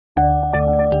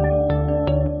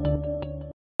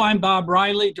I'm Bob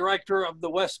Riley, Director of the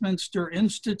Westminster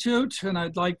Institute, and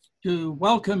I'd like to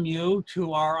welcome you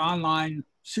to our online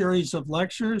series of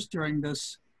lectures during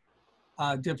this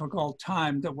difficult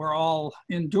time that we're all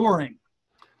enduring.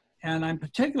 And I'm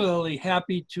particularly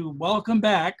happy to welcome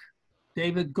back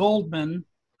David Goldman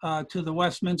to the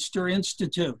Westminster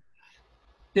Institute.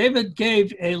 David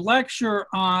gave a lecture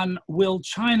on Will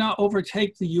China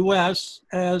Overtake the US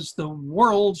as the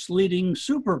world's leading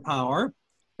superpower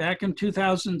back in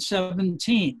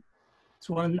 2017. It's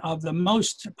one of the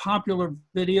most popular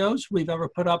videos we've ever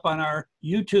put up on our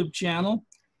YouTube channel.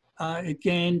 It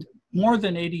gained more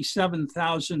than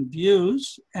 87,000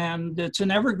 views, and it's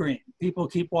an evergreen. People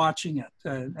keep watching it,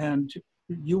 and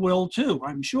you will too,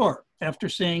 I'm sure. After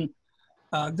seeing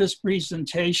this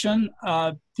presentation,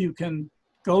 you can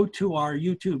go to our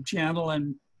YouTube channel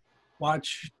and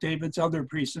watch David's other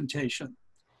presentation.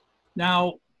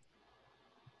 Now,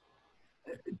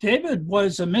 David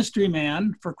was a mystery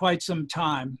man for quite some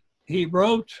time. He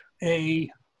wrote a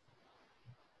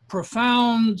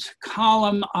profound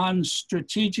column on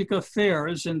strategic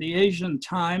affairs in the Asian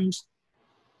Times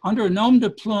under nom de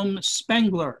plume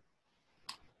Spengler.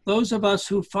 Those of us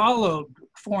who followed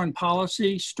foreign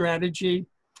policy strategy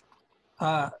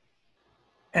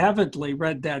avidly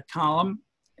read that column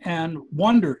and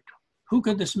wondered, who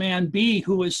could this man be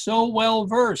who is so well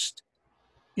versed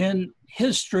in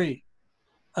history,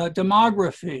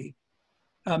 demography,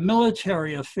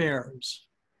 military affairs,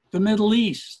 the Middle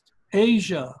East,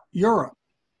 Asia, Europe?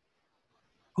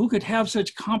 Who could have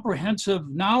such comprehensive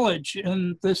knowledge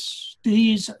in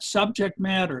these subject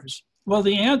matters? Well,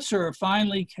 the answer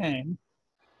finally came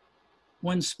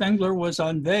when Spengler was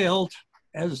unveiled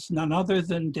as none other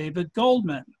than David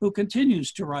Goldman, who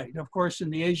continues to write, of course, in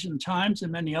the Asian Times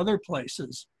and many other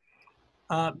places.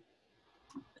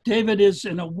 David is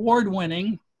an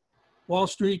award-winning Wall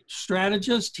Street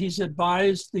strategist. He's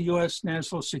advised the U.S.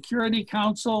 National Security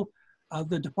Council,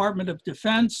 the Department of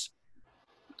Defense,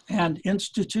 and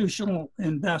institutional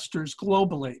investors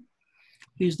globally.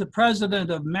 He's the president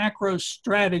of Macro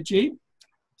Strategy,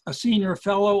 a senior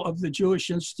fellow of the Jewish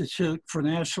Institute for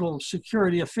National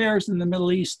Security Affairs in the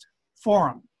Middle East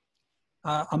Forum,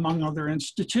 among other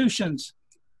institutions.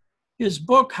 His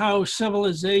book, How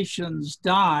Civilizations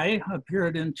Die,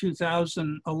 appeared in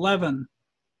 2011.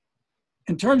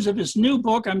 In terms of his new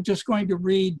book, I'm just going to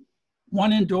read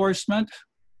one endorsement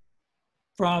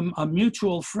from a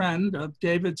mutual friend of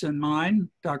David's and mine,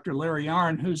 Dr. Larry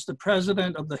Arnn, who's the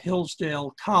president of the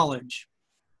Hillsdale College.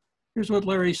 Here's what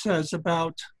Larry says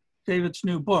about David's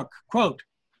new book. Quote,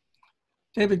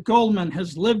 David Goldman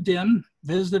has lived in,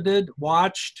 visited,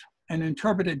 watched, and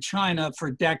interpreted China for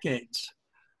decades.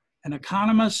 An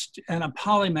economist and a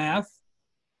polymath.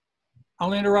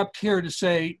 I'll interrupt here to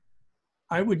say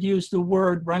I would use the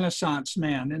word Renaissance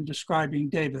man in describing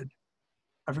David.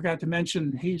 I forgot to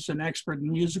mention he's an expert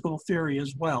in musical theory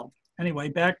as well. Anyway,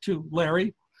 back to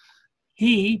Larry.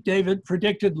 He, David,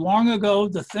 predicted long ago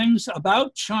the things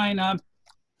about China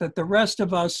that the rest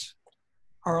of us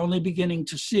are only beginning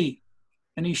to see.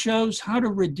 And he shows how to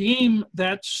redeem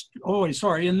that,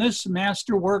 in this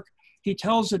masterwork, he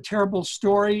tells a terrible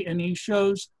story and he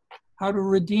shows how to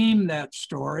redeem that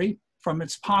story from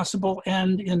its possible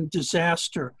end in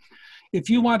disaster. If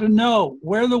you want to know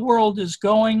where the world is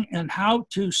going and how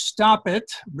to stop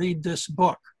it, read this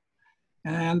book.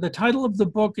 And the title of the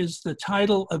book is the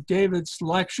title of David's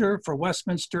lecture for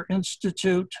Westminster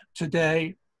Institute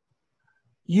today.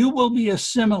 You Will Be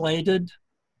Assimilated,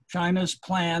 China's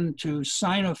Plan to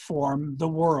Sinoform the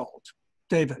World.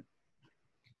 David.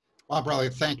 Bob Riley,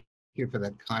 thank you for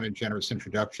that kind and generous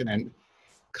introduction. And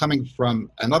coming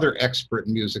from another expert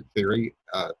in music theory,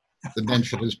 the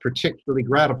mention is particularly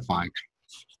gratifying.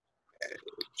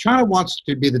 China wants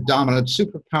to be the dominant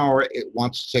superpower. It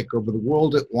wants to take over the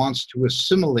world. It wants to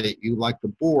assimilate you like the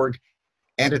Borg,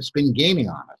 and it's been gaining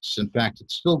on us. In fact,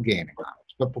 it's still gaining on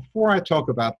us. But before I talk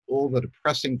about all the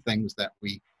depressing things that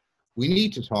we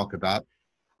need to talk about,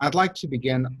 I'd like to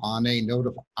begin on a note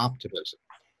of optimism.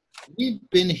 We've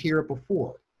been here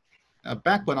before.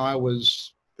 Back when I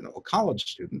was a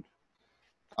college student,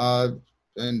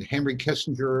 and Henry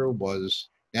Kissinger was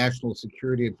National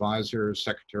Security Advisor,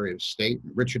 Secretary of State.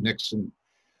 Richard Nixon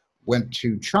went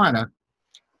to China.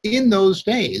 In those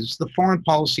days, the foreign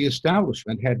policy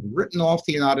establishment had written off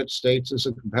the United States as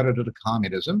a competitor to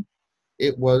communism.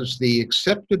 It was the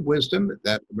accepted wisdom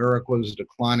that America was a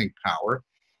declining power,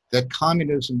 that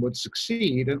communism would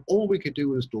succeed, and all we could do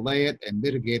was delay it and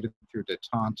mitigate it through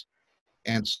détente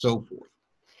and so forth.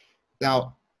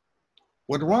 Now,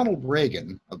 when Ronald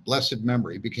Reagan, of blessed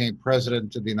memory, became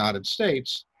president of the United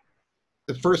States,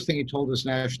 the first thing he told his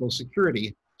national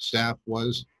security staff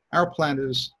was, our plan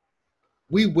is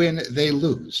we win, they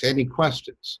lose. Any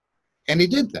questions? And he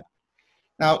did that.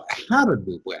 Now, how did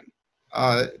we win?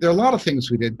 There are a lot of things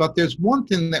we did, but there's one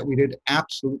thing that we did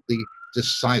absolutely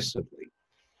decisively.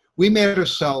 We made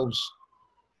ourselves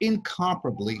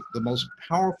incomparably the most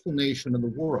powerful nation in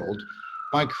the world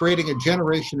by creating a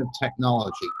generation of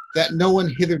technology that no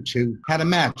one hitherto had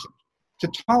imagined.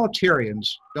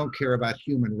 Totalitarians don't care about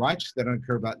human rights. They don't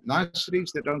care about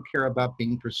niceties. They don't care about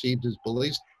being perceived as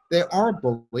bullies. They are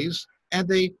bullies, and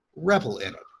they revel in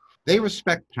it. They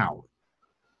respect power.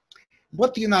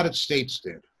 What the United States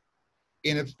did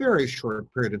in a very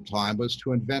short period of time was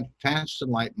to invent fast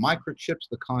and light microchips,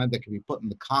 the kind that can be put in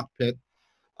the cockpit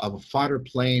of a fighter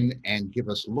plane and give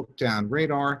us look-down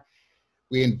radar.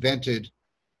 We invented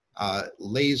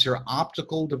laser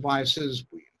optical devices.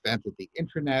 We invented the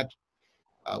internet.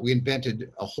 We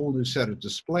invented a whole new set of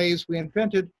displays. We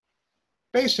invented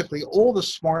basically all the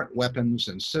smart weapons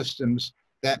and systems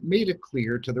that made it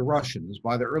clear to the Russians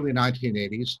by the early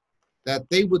 1980s that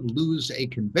they would lose a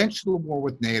conventional war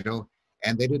with NATO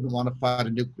and they didn't want to fight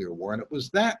a nuclear war. And it was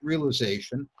that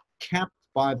realization, capped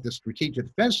by the Strategic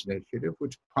Defense Initiative,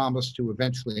 which promised to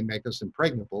eventually make us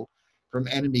impregnable from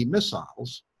enemy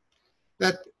missiles,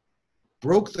 that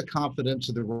broke the confidence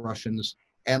of the Russians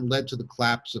and led to the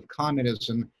collapse of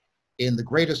communism in the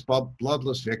greatest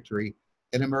bloodless victory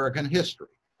in American history.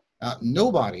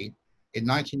 Nobody in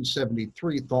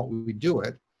 1973 thought we would do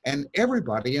it, and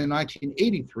everybody in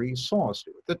 1983 saw us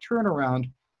do it. The turnaround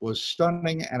was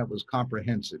stunning and it was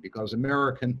comprehensive because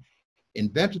American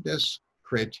inventiveness,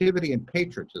 creativity, and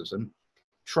patriotism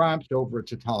triumphed over a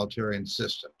totalitarian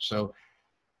system. So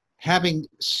having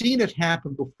seen it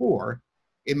happen before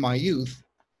in my youth,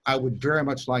 I would very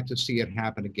much like to see it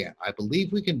happen again. I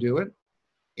believe we can do it.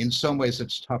 In some ways,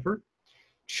 it's tougher.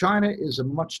 China is a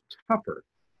much tougher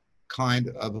kind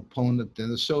of opponent than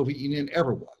the Soviet Union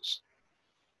ever was.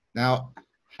 Now,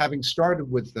 having started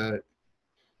with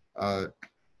a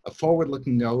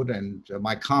forward-looking note and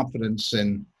my confidence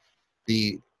in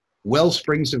the well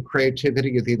springs of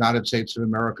creativity of the United States of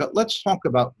America, let's talk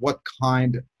about what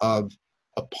kind of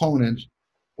opponent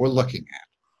we're looking at.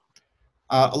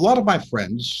 A lot of my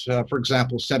friends, for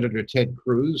example, Senator Ted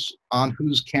Cruz, on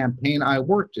whose campaign I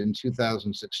worked in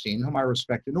 2016, whom I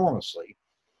respect enormously,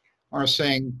 are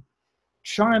saying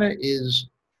China is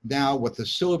now what the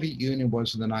Soviet Union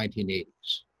was in the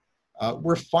 1980s.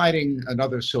 We're fighting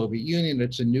another Soviet Union.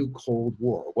 It's a new Cold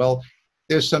War. Well,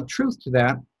 there's some truth to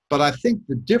that, but I think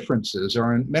the differences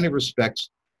are in many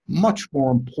respects much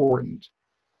more important.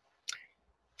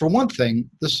 For one thing,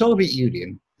 the Soviet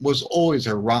Union was always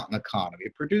a rotten economy.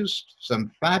 It produced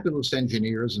some fabulous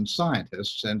engineers and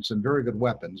scientists and some very good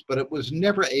weapons, but it was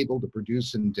never able to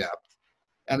produce in depth,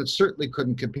 and it certainly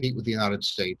couldn't compete with the United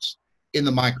States in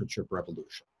the microchip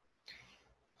revolution.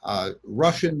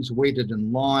 Russians waited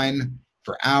in line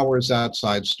for hours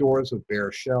outside stores with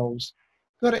bare shelves.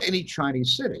 Go to any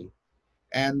Chinese city,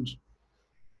 and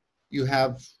you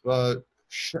have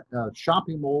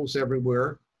shopping malls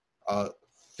everywhere,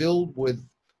 filled with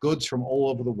goods from all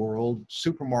over the world.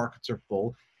 Supermarkets are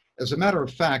full. As a matter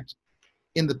of fact,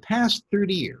 in the past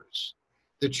 30 years,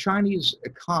 the Chinese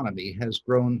economy has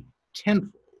grown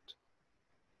tenfold,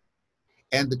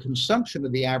 and the consumption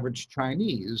of the average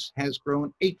Chinese has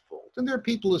grown eightfold. And there are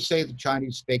people who say the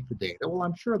Chinese fake the data. Well,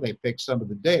 I'm sure they fake some of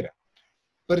the data.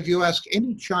 But if you ask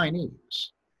any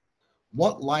Chinese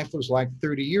what life was like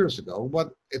 30 years ago,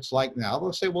 what it's like now,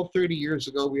 they'll say, well, 30 years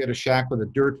ago, we had a shack with a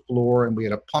dirt floor and we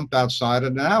had a pump outside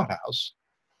and an outhouse.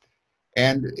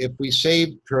 And if we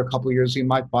saved for a couple of years, we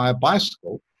might buy a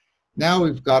bicycle. Now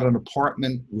we've got an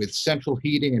apartment with central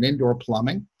heating and indoor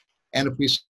plumbing. And if we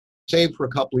save for a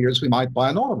couple of years, we might buy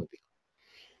an automobile.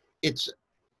 It's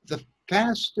the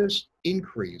fastest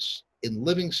increase in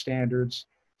living standards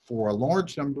for a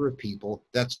large number of people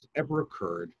that's ever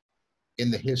occurred in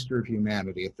the history of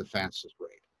humanity at the fastest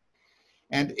rate.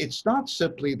 And it's not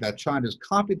simply that China's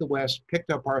copied the West, picked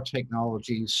up our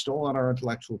technology, stolen our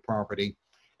intellectual property,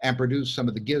 and produced some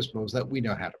of the gizmos that we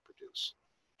know how to produce.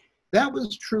 That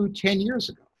was true 10 years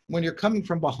ago. When you're coming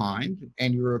from behind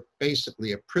and you're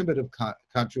basically a primitive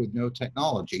country with no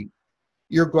technology,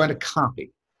 you're going to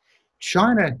copy.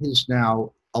 China has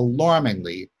now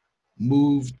alarmingly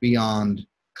moved beyond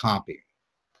copying.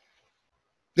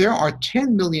 There are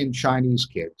 10 million Chinese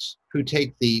kids who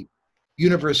take the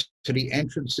university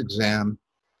entrance exam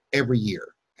every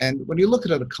year. And when you look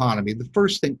at an economy, the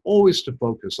first thing always to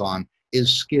focus on is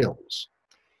skills.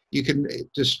 You can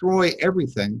destroy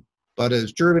everything, but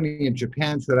as Germany and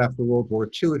Japan showed after World War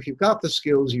II, if you've got the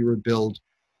skills, you rebuild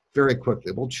very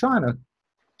quickly. Well, China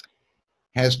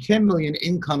has 10 million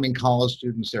incoming college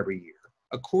students every year.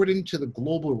 According to the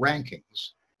global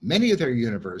rankings, many of their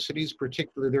universities,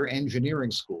 particularly their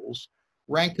engineering schools,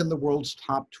 rank in the world's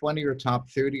top 20 or top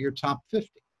 30 or top 50.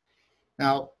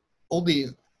 Now, only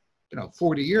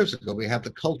 40 years ago, we had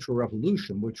the Cultural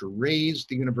Revolution, which raised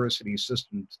the university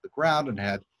system to the ground and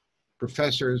had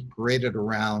professors paraded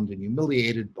around and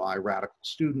humiliated by radical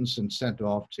students and sent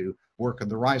off to work in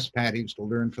the rice paddies to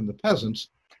learn from the peasants.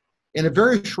 In a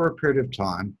very short period of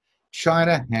time,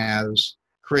 China has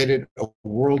created a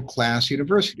world-class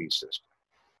university system.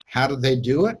 How did they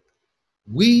do it?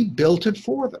 We built it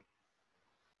for them.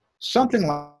 Something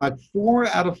like 4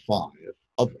 out of 5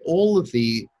 of all of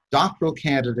the doctoral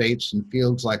candidates in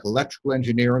fields like electrical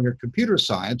engineering or computer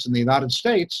science in the United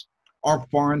States are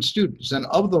foreign students. And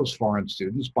of those foreign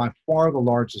students, by far the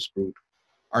largest group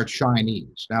are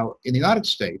Chinese. Now, in the United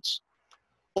States,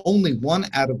 only 1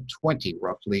 out of 20,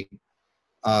 roughly,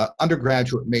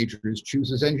 undergraduate majors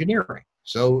chooses engineering.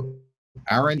 So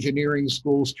our engineering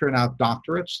schools turn out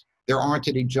doctorates. There aren't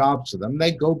any jobs for them.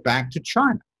 They go back to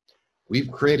China.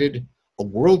 We've created a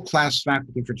world-class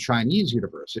faculty for Chinese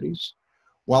universities,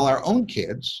 while our own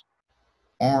kids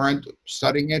aren't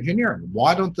studying engineering.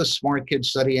 Why don't the smart kids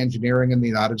study engineering in the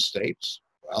United States?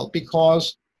 Well,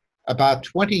 because about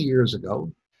 20 years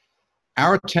ago,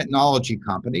 our technology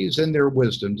companies, in their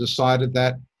wisdom, decided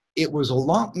that it was a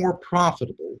lot more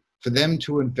profitable for them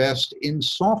to invest in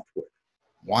software.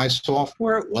 Why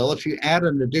software? Well, if you add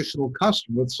an additional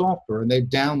customer with software and they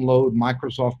download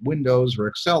Microsoft Windows or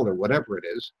Excel or whatever it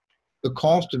is, the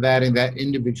cost of adding that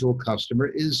individual customer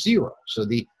is 0. So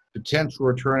the potential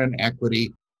return on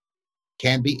equity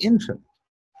can be infinite.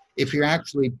 If you're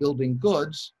actually building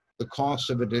goods, the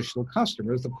cost of additional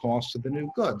customers, the cost of the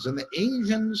new goods. And the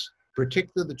Asians,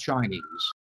 particularly the Chinese,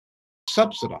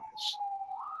 subsidize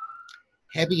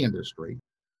heavy industry.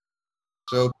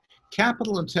 So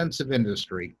capital-intensive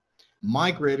industry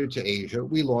migrated to Asia.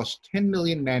 We lost 10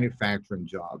 million manufacturing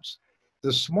jobs.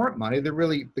 The smart money,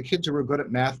 the kids who were good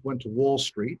at math went to Wall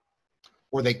Street,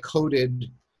 or they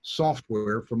coded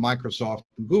software for Microsoft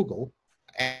and Google,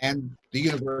 and the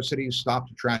universities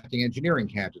stopped attracting engineering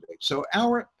candidates. So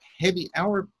our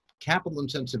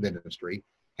capital-intensive industry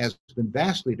has been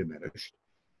vastly diminished.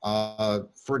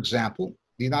 For example,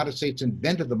 the United States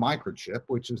invented the microchip,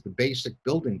 which is the basic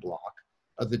building block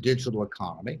of the digital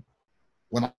economy.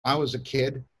 When I was a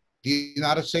kid, the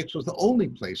United States was the only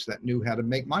place that knew how to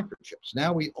make microchips.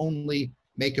 Now we only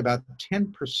make about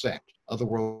 10% of the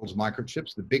world's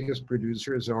microchips. The biggest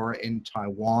producers are in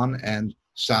Taiwan and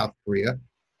South Korea,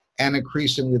 and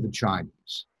increasingly the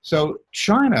Chinese. So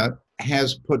China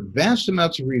has put vast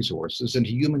amounts of resources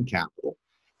into human capital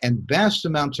and vast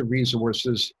amounts of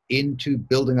resources into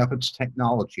building up its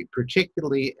technology,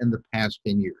 particularly in the past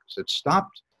 10 years. It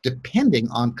stopped depending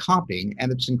on copying,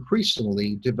 and it's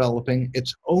increasingly developing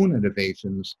its own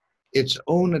innovations, its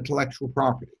own intellectual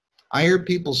property. I hear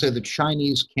people say the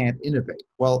Chinese can't innovate.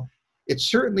 Well, it's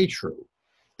certainly true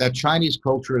that Chinese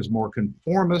culture is more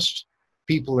conformist,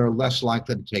 people are less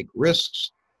likely to take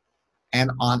risks, and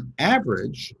on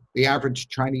average, the average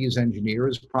Chinese engineer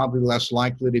is probably less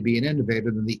likely to be an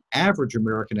innovator than the average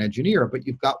American engineer, but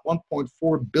you've got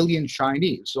 1.4 billion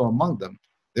Chinese, so among them,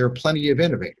 there are plenty of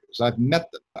innovators. I've met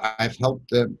them. I've helped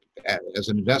them, as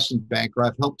an investment banker,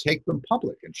 I've helped take them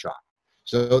public in China.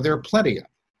 So there are plenty of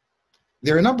them.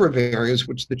 There are a number of areas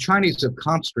which the Chinese have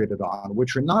concentrated on,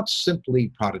 which are not simply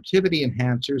productivity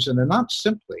enhancers, and they're not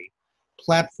simply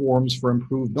platforms for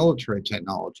improved military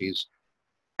technologies.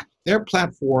 They're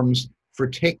platforms for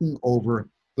taking over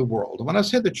the world. And when I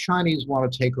say the Chinese want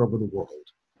to take over the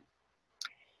world,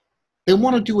 they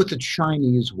want to do it the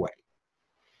Chinese way.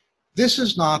 This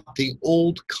is not the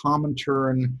old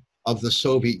Comintern of the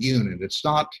Soviet Union. It's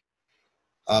not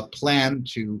a plan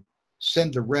to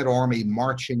send the Red Army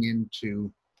marching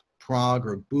into Prague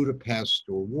or Budapest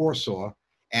or Warsaw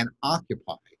and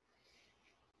occupy.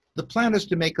 The plan is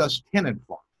to make us tenant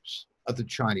farmers of the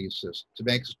Chinese system, to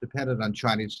make us dependent on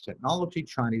Chinese technology,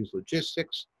 Chinese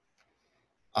logistics,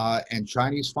 and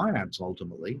Chinese finance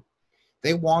ultimately.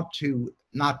 They want to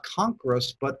not conquer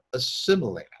us, but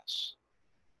assimilate us,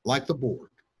 like the Borg.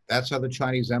 That's how the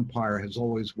Chinese empire has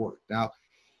always worked. Now,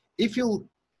 if you'll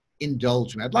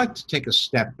indulge me, I'd like to take a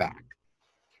step back.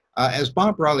 As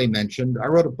Bob Riley mentioned, I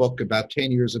wrote a book about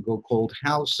 10 years ago called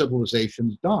How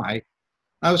Civilizations Die.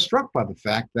 I was struck by the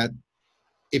fact that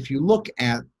if you look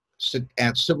at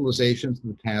civilizations in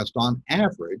the past, on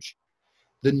average,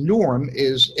 the norm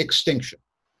is extinction.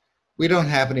 We don't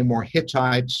have any more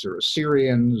Hittites or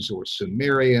Assyrians or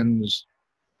Sumerians.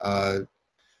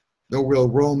 No real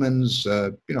Romans,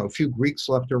 a few Greeks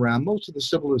left around. Most of the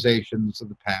civilizations of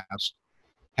the past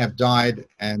have died,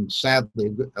 and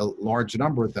sadly, a large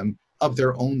number of them of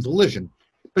their own volition.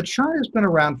 But China's been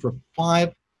around for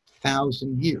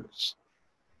 5,000 years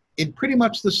in pretty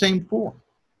much the same form.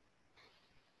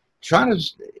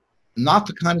 China's not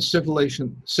the kind of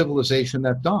civilization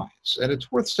that dies. And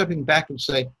it's worth stepping back and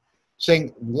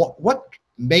saying what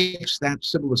makes that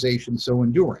civilization so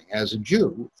enduring? As a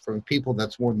Jew, from people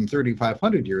that's more than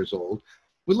 3,500 years old,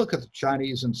 we look at the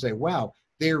Chinese and say, wow,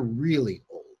 they're really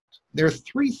old. There are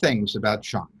three things about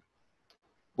China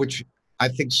which I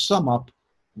think sum up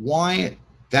why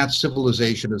that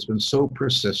civilization has been so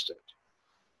persistent.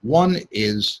 One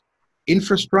is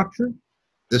infrastructure,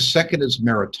 the second is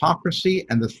meritocracy,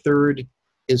 and the third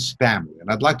is family. And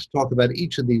I'd like to talk about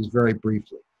each of these very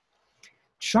briefly.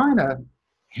 China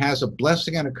has a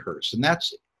blessing and a curse, and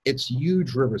that's its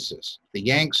huge river system, the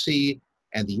Yangtze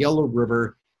and the Yellow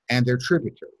River and their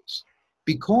tributaries.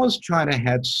 Because China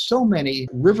had so many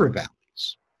river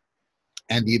valleys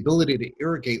and the ability to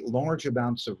irrigate large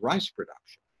amounts of rice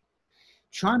production,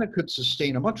 China could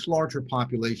sustain a much larger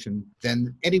population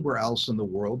than anywhere else in the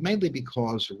world, mainly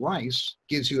because rice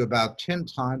gives you about 10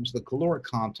 times the caloric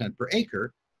content per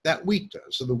acre that wheat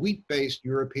does. So the wheat-based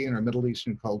European or Middle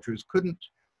Eastern cultures couldn't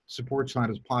support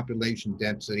China's population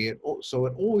density. So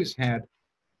it always had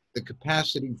the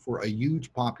capacity for a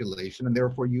huge population and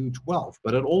therefore huge wealth.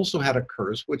 But it also had a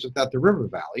curse, which is that the river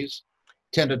valleys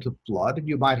tended to flood, and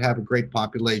you might have a great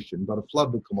population, but a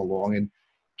flood would come along and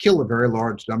kill a very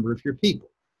large number of your people.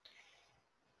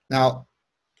 Now,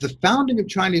 the founding of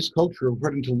Chinese culture,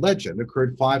 according to legend,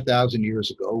 occurred 5,000 years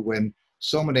ago when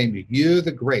someone named Yu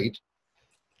the Great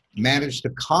managed to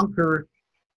conquer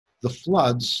the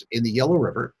floods in the Yellow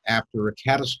River after a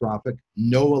catastrophic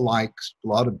Noah-like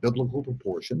flood of biblical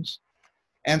proportions.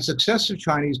 And successive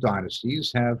Chinese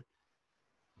dynasties have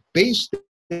based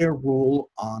their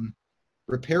rule on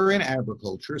riparian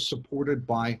agriculture supported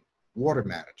by water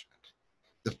management.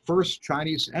 The first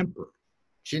Chinese emperor,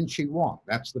 Qin Shi Huang,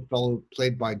 that's the fellow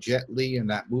played by Jet Li in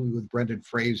that movie with Brendan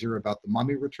Fraser about the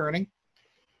mummy returning,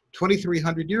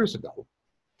 2,300 years ago,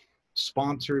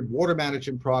 sponsored water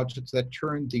management projects that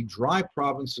turned the dry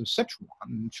province of Sichuan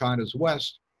in China's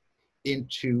west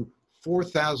into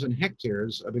 4,000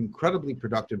 hectares of incredibly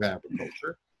productive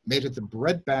agriculture, made it the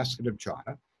breadbasket of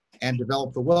China, and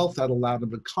developed the wealth that allowed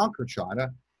them to conquer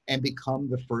China and become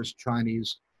the first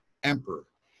Chinese emperor.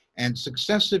 And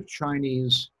successive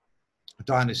Chinese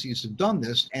dynasties have done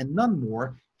this, and none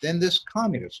more than this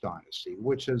communist dynasty,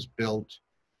 which has built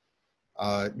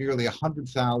nearly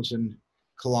 100,000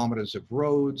 kilometers of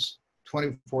roads,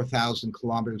 24,000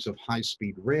 kilometers of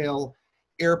high-speed rail,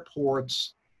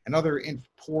 airports, and other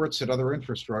ports and other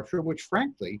infrastructure, which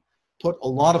frankly put a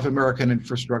lot of American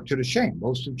infrastructure to shame.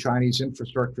 Most of Chinese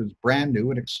infrastructure is brand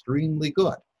new and extremely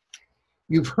good.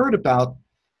 You've heard about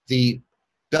the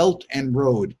Belt and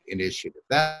Road Initiative.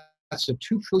 That's a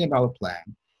 $2 trillion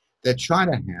plan that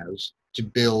China has to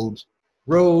build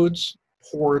roads,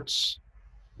 ports,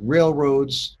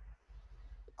 railroads,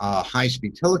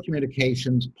 high-speed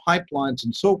telecommunications, pipelines,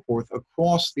 and so forth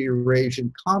across the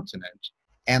Eurasian continent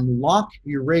and lock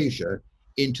Eurasia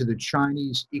into the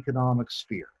Chinese economic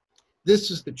sphere.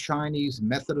 This is the Chinese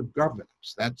method of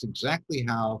governance. That's exactly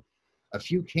how a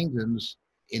few kingdoms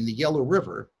in the Yellow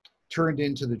River turned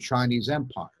into the Chinese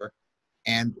Empire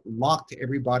and locked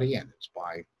everybody in. It's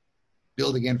by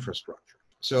building infrastructure.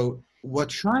 So what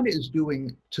China is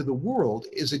doing to the world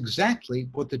is exactly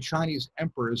what the Chinese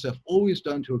emperors have always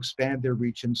done to expand their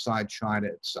reach inside China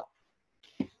itself.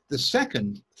 The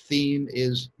second theme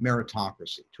is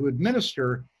meritocracy. To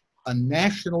administer a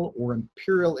national or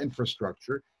imperial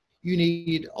infrastructure, you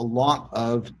need a lot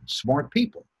of smart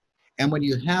people. And when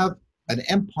you have an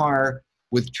empire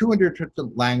with 200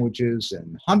 different languages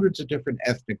and hundreds of different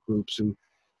ethnic groups who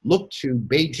look to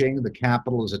Beijing, the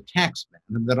capital, as a taxman,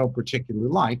 and that I don't particularly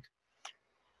like,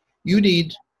 you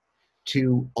need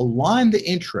to align the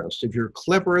interests of your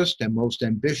cleverest and most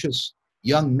ambitious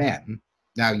young men,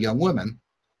 now young women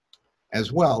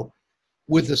as well,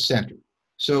 with the center.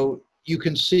 So you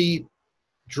can see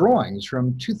drawings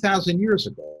from 2,000 years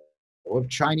ago of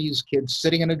Chinese kids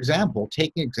setting an example,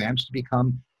 taking exams to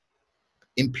become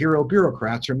imperial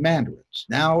bureaucrats or mandarins.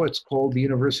 Now it's called the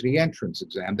university entrance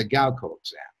exam, the Gaokao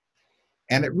exam.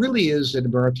 And it really is a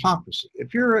meritocracy.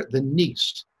 If you're the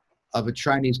niece of a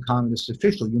Chinese communist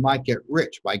official, you might get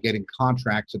rich by getting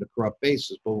contracts at a corrupt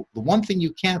basis. But the one thing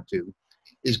you can't do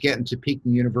is get into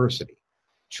Peking University,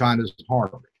 China's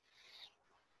Harvard.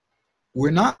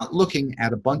 We're not looking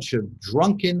at a bunch of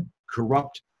drunken,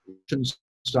 corrupt,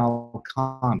 style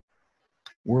economy.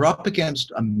 We're up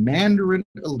against a Mandarin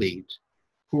elite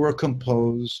who are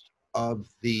composed of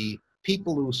the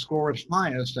people who scored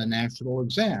highest on national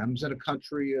exams in a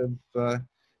country of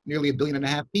nearly 1.5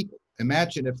 billion people.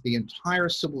 Imagine if the entire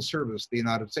civil service of the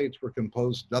United States were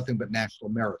composed of nothing but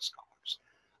national merit scholars.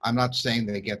 I'm not saying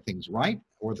they get things right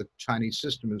or the Chinese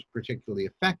system is particularly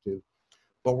effective,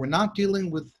 but we're not dealing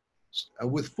with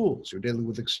fools. We're dealing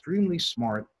with extremely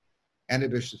smart and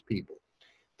ambitious people.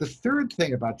 The third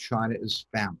thing about China is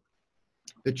family.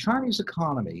 The Chinese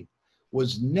economy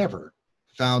was never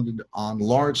founded on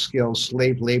large-scale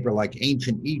slave labor like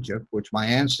ancient Egypt, which my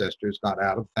ancestors got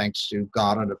out of thanks to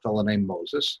God and a fellow named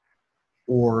Moses,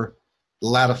 or the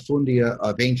latifundia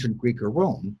of ancient Greek or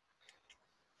Rome.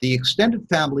 The extended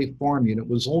family farm unit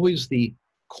was always the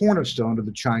cornerstone of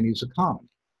the Chinese economy.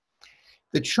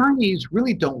 The Chinese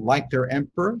really don't like their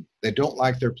emperor. They don't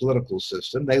like their political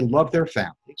system. They love their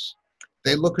families.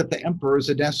 They look at the emperor as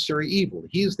a necessary evil.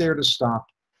 He's there to stop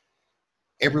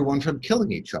everyone from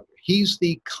killing each other. He's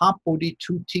the capo di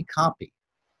tutti capi.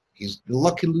 He's the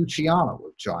Lucky Luciano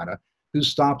of China, who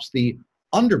stops the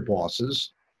underbosses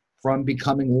from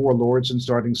becoming warlords and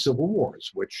starting civil wars,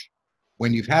 which,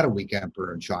 when you've had a weak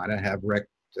emperor in China, have wreaked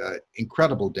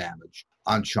incredible damage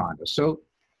on China. So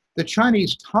the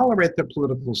Chinese tolerate their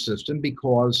political system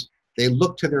because they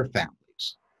look to their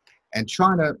families. And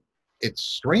China, its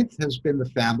strength has been the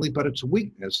family, but its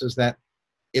weakness is that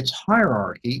its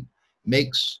hierarchy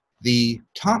makes the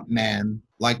top man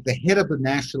like the head of the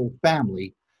national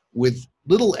family with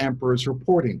little emperors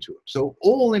reporting to him. So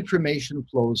all information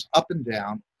flows up and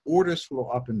down, orders flow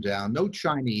up and down. No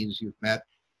Chinese you've met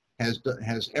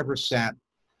has ever sat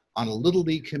on a little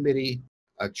league committee,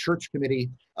 a church committee,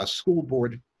 a school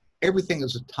board. Everything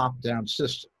is a top-down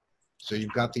system. So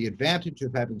you've got the advantage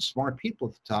of having smart people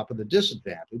at the top and the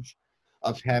disadvantage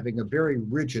of having a very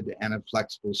rigid and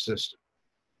inflexible system.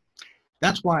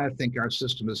 That's why I think our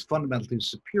system is fundamentally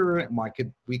superior and why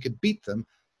we could beat them,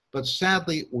 but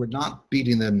sadly, we're not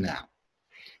beating them now.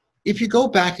 If you go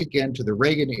back again to the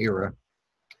Reagan era,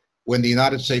 when the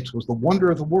United States was the wonder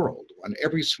of the world, when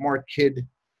every smart kid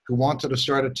who wanted to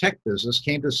start a tech business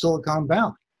came to Silicon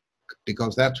Valley,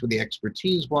 because that's where the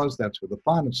expertise was, that's where the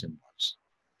financing was.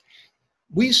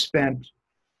 We spent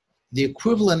the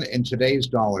equivalent in today's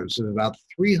dollars of about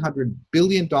 $300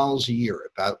 billion a year,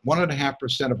 about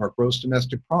 1.5% of our gross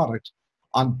domestic product,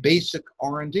 on basic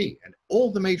R&D. And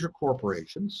all the major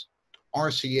corporations,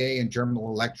 RCA and General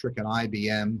Electric and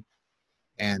IBM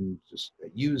and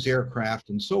Hughes Aircraft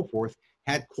and so forth,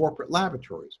 had corporate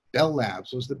laboratories. Bell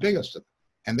Labs was the biggest of them.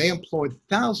 And they employed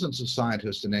thousands of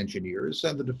scientists and engineers,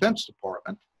 and the Defense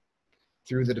Department,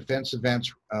 through the Defense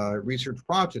Advanced Research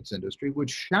Projects industry, would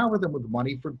shower them with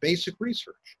money for basic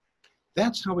research.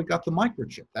 That's how we got the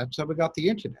microchip. That's how we got the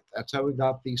internet. That's how we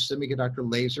got the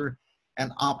semiconductor laser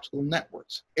and optical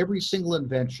networks. Every single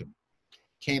invention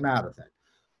came out of that.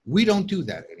 We don't do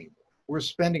that anymore. We're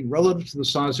spending, relative to the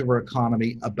size of our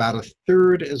economy, about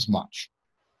 1/3 as much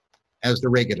as the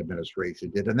Reagan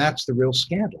administration did, and that's the real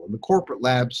scandal. And the corporate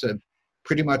labs have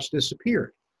pretty much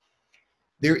disappeared.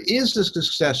 There is a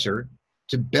successor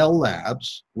to Bell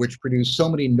Labs, which produced so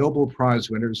many Nobel Prize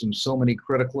winners and so many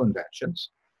critical inventions.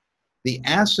 The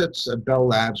assets of Bell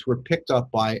Labs were picked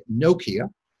up by Nokia,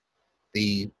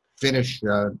 the Finnish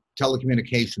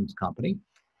telecommunications company,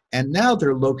 and now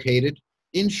they're located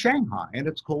in Shanghai, and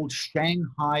it's called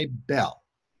Shanghai Bell.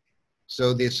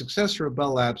 So the successor of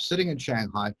Bell Labs sitting in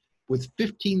Shanghai with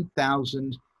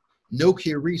 15,000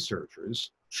 Nokia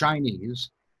researchers,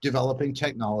 Chinese, developing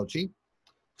technology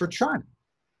for China.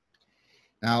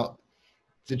 Now,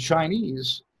 the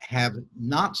Chinese have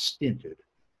not stinted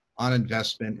on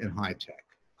investment in high tech,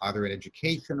 either in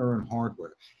education or in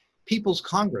hardware. People's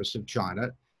Congress of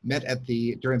China met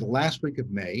during the last week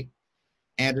of May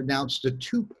and announced a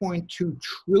 $2.2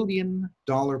 trillion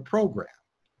program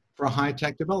for high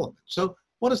tech development. So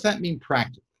what does that mean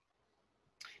practically?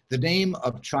 The name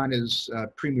of China's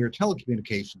premier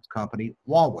telecommunications company,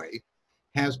 Huawei,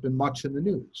 has been much in the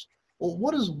news. Well,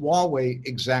 what does Huawei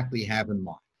exactly have in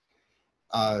mind?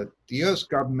 The US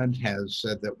government has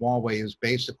said that Huawei is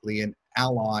basically an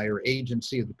ally or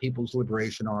agency of the People's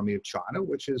Liberation Army of China,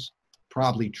 which is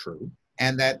probably true,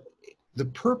 and that the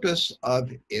purpose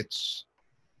of its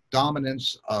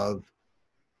dominance of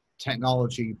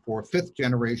technology for 5th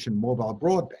generation mobile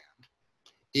broadband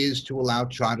is to allow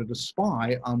China to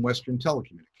spy on Western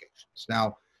telecommunications.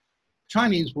 Now,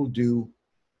 Chinese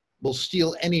will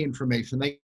steal any information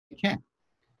they can.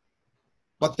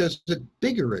 But there's a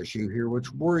bigger issue here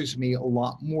which worries me a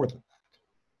lot more than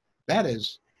that. That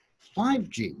is,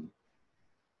 5G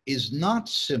is not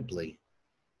simply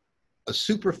a a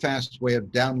super fast way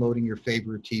of downloading your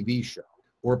favorite TV show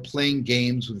or playing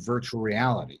games with virtual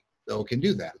reality. Though it can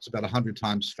do that. It's about 100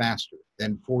 times faster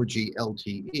than 4G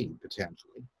LTE,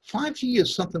 potentially. 5G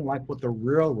is something like what the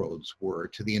railroads were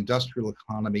to the industrial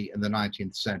economy in the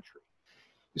 19th century.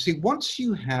 You see, once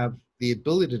you have the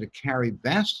ability to carry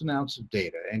vast amounts of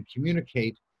data and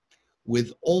communicate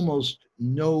with almost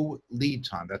no lead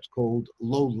time, that's called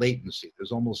low latency.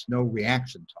 There's almost no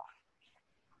reaction time.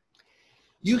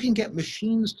 You can get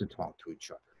machines to talk to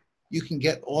each other. You can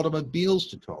get automobiles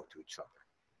to talk to each other.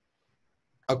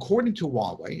 According to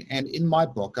Huawei, and in my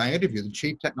book, I interviewed the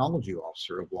chief technology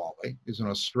officer of Huawei. He's an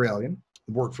Australian,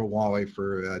 worked for Huawei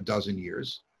for a dozen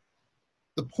years.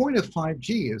 The point of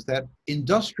 5G is that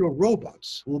industrial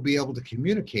robots will be able to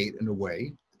communicate in a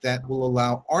way that will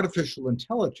allow artificial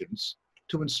intelligence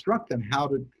to instruct them how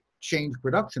to change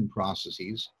production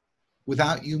processes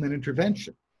without human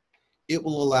intervention. It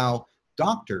will allow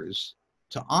doctors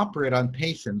to operate on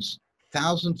patients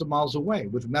thousands of miles away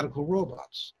with medical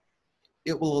robots.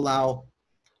 It will allow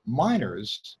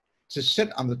miners to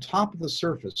sit on the top of the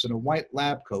surface in a white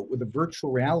lab coat with a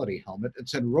virtual reality helmet and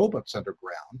send robots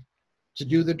underground to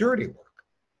do the dirty work.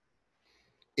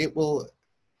 It will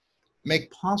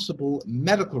make possible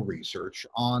medical research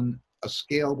on a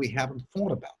scale we haven't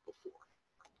thought about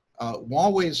before.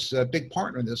 Huawei's big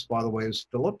partner in this, by the way, is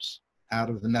Philips out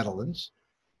of the Netherlands.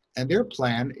 And their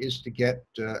plan is to get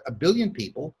 1 billion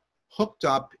people hooked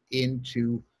up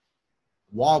into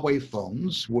Huawei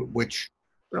phones, which,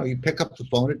 you pick up the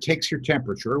phone, it takes your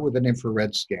temperature with an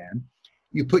infrared scan.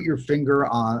 You put your finger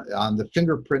on the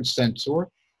fingerprint sensor,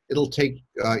 it'll take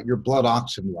your blood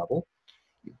oxygen level.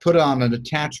 You put it on an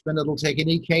attachment, it'll take an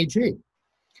EKG.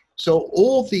 So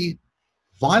all the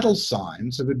vital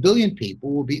signs of 1 billion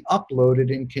people will be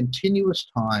uploaded in continuous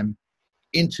time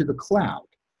into the cloud.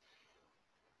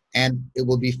 And it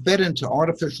will be fed into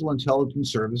artificial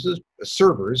intelligence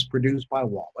servers produced by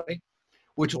Huawei,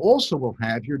 which also will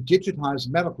have your digitized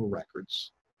medical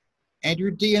records and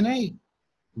your DNA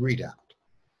readout,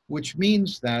 which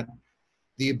means that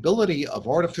the ability of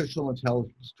artificial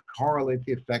intelligence to correlate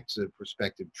the effects of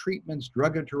prospective treatments,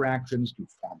 drug interactions, do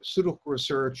pharmaceutical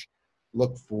research,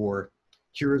 look for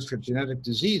cures for genetic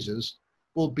diseases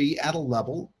will be at a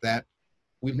level that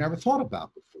we've never thought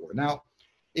about before. Now,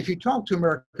 if you talk to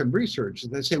American researchers,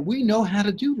 they say, we know how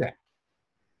to do that.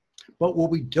 But what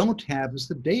we don't have is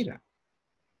the data.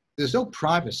 There's no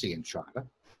privacy in China.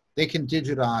 They can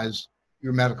digitize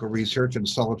your medical research and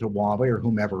sell it to Huawei or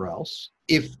whomever else.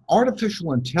 If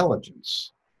artificial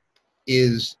intelligence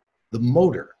is the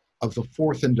motor of the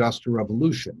fourth industrial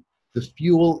revolution, the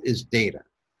fuel is data.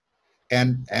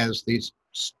 And as the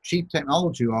chief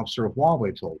technology officer of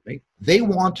Huawei told me, they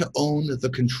want to own the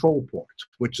control point,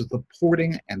 which is the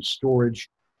porting and storage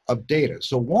of data.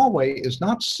 So Huawei is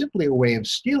not simply a way of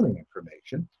stealing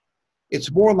information.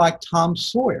 It's more like Tom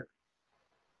Sawyer,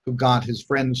 who got his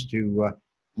friends to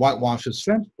whitewash his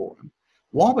fence for him.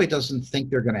 Huawei doesn't think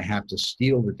they're going to have to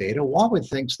steal the data. Huawei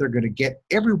thinks they're going to get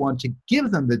everyone to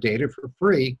give them the data for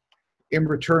free in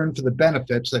return for the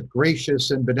benefits that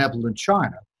gracious and benevolent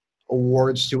China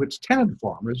awards to its tenant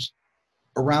farmers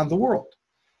around the world.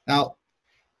 Now,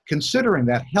 considering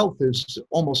that health is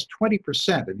almost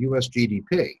 20% of US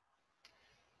GDP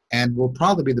and will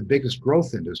probably be the biggest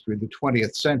growth industry of the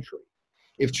 20th century,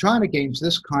 if China gains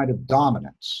this kind of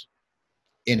dominance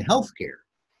in healthcare,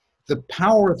 the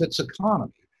power of its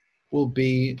economy will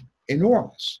be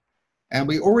enormous. And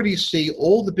we already see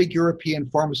all the big European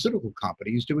pharmaceutical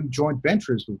companies doing joint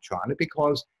ventures with China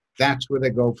because that's where they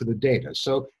go for the data.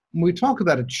 So when we talk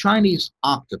about a Chinese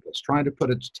octopus trying to put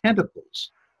its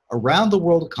tentacles around the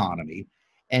world economy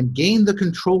and gain the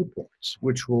control points,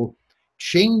 which will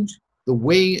change the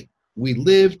way we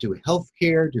live, do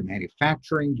healthcare, do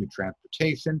manufacturing, do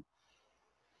transportation.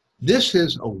 This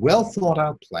is a well thought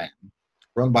out plan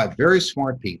run by very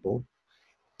smart people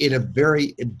in a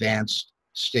very advanced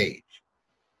stage.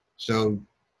 So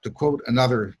to quote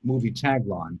another movie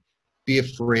tagline, be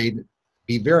afraid,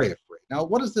 be very afraid. Now,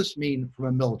 what does this mean from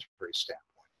a military standpoint?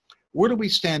 Where do we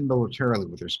stand militarily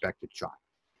with respect to China?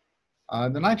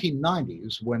 In the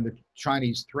 1990s, when the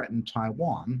Chinese threatened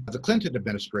Taiwan, the Clinton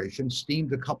administration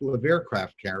steamed a couple of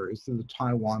aircraft carriers through the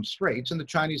Taiwan Straits, and the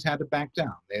Chinese had to back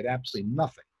down. They had absolutely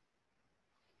nothing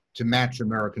to match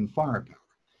American firepower.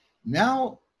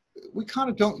 Now, we kind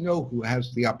of don't know who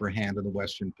has the upper hand in the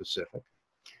Western Pacific.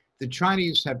 The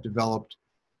Chinese have developed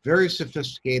very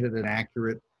sophisticated and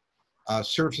accurate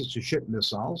surface-to-ship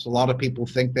missiles. A lot of people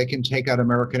think they can take out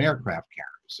American aircraft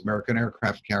carriers. American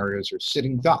aircraft carriers are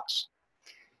sitting ducks.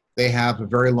 They have a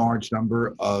very large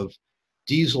number of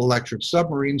diesel electric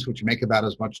submarines, which make about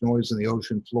as much noise in the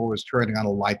ocean floor as turning on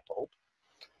a light bulb.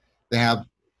 They have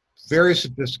very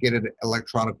sophisticated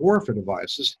electronic warfare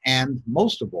devices, and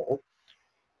most of all,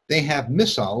 they have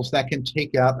missiles that can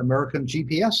take out American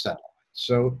GPS satellites.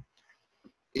 So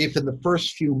if in the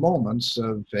first few moments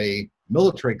of a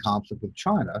military conflict with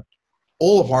China,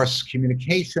 all of our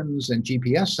communications and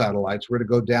GPS satellites were to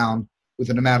go down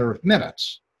within a matter of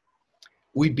minutes,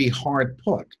 we'd be hard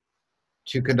put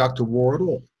to conduct a war at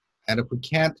all. And if we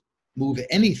can't move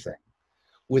anything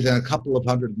within a couple of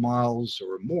 100 miles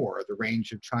or more of the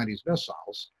range of Chinese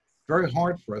missiles, very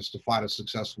hard for us to fight a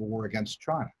successful war against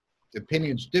China. The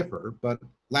opinions differ, but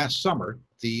last summer,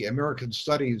 the American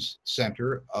Studies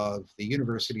Center of the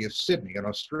University of Sydney in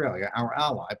Australia, our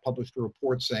ally, published a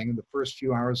report saying in the first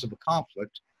few hours of a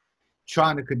conflict,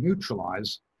 China could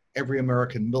neutralize every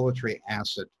American military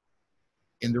asset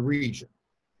in the region.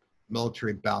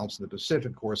 Military balance in the Pacific,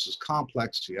 of course, is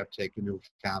complex. So you have to take into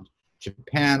account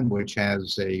Japan, which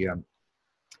has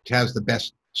the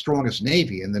best, strongest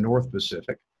navy in the North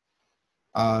Pacific.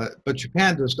 But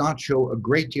Japan does not show a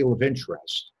great deal of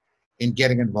interest in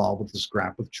getting involved with the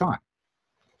scrap with China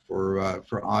for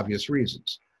obvious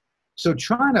reasons. So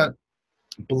China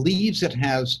believes it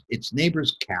has its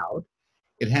neighbors cowed.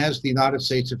 It has the United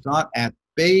States, if not at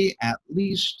bay, at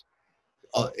least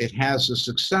it has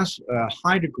a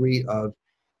high degree of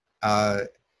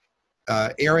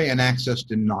area and access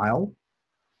denial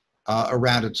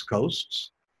around its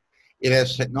coasts. It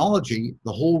has technology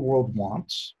the whole world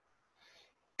wants.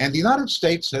 And the United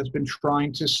States has been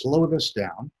trying to slow this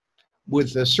down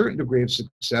with a certain degree of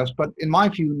success, but in my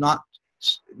view, not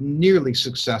nearly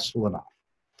successful enough.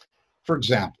 For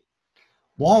example,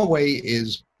 Huawei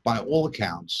is, by all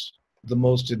accounts, the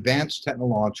most advanced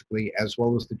technologically, as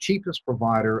well as the cheapest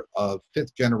provider of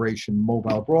fifth-generation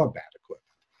mobile broadband equipment.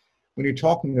 When you're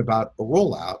talking about a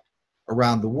rollout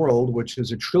around the world, which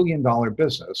is $1 trillion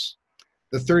business,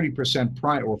 the 30%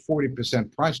 price or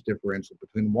 40% price differential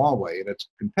between Huawei and its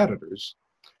competitors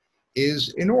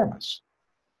is enormous.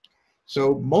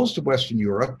 So most of Western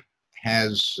Europe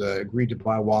has agreed to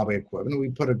buy Huawei equipment. We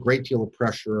put a great deal of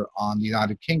pressure on the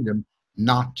United Kingdom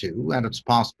not to, and it's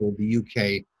possible the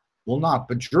UK will not.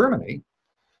 But Germany,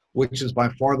 which is by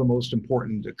far the most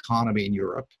important economy in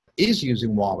Europe, is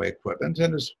using Huawei equipment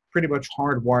and is pretty much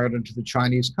hardwired into the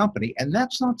Chinese company. And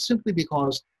that's not simply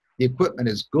because the equipment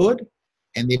is good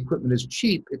and the equipment is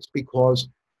cheap. It's because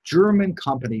German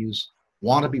companies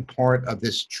want to be part of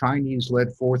this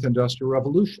Chinese-led fourth industrial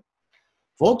revolution.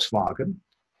 Volkswagen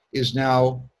is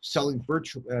now selling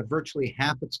virtually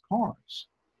half its cars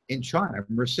in China.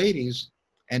 Mercedes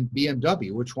and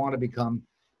BMW, which want to become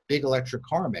big electric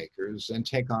car makers and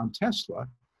take on Tesla,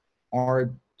 are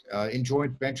in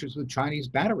joint ventures with Chinese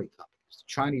battery companies. The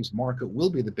Chinese market will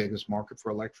be the biggest market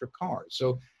for electric cars.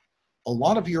 So a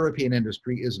lot of European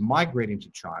industry is migrating to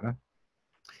China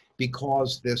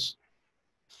because this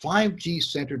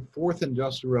 5G-centered fourth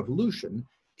industrial revolution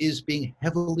is being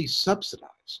heavily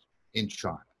subsidized in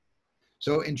China.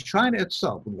 So in China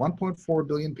itself, with 1.4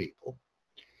 billion people,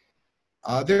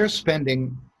 they're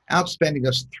outspending us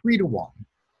 3-to-1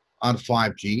 on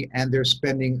 5G, and they're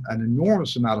spending an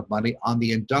enormous amount of money on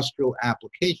the industrial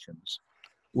applications,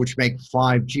 which make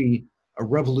 5G a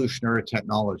revolutionary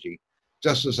technology,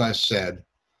 just as I said,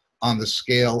 on the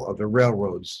scale of the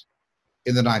railroads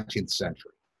in the 19th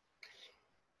century.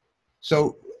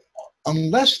 So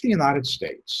unless the United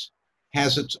States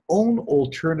has its own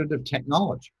alternative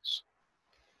technologies,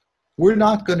 we're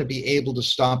not going to be able to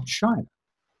stop China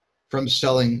from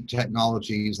selling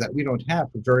technologies that we don't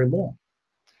have for very long.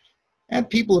 And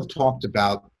people have talked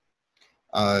about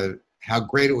how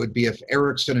great it would be if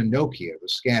Ericsson and Nokia, the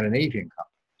Scandinavian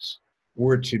companies,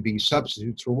 were to be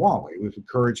substitutes for Huawei. We've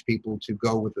encouraged people to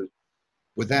go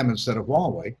with them instead of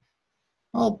Huawei.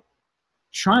 Well,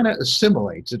 China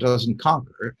assimilates, it doesn't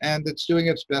conquer, and it's doing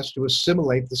its best to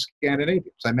assimilate the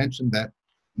Scandinavians. I mentioned that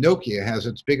Nokia has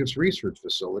its biggest research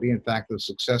facility, in fact, the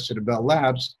successor to Bell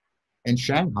Labs in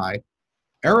Shanghai.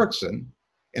 Ericsson,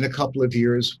 in a couple of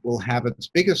years, will have its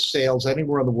biggest sales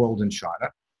anywhere in the world in China,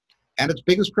 and its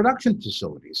biggest production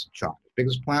facilities in China. The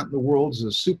biggest plant in the world is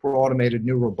a super automated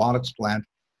new robotics plant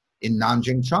in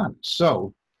Nanjing, China.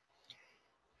 So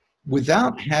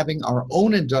without having our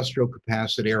own industrial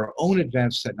capacity, our own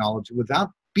advanced technology, without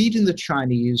beating the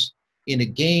Chinese in a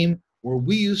game where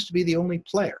we used to be the only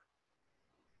player,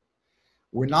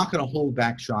 we're not going to hold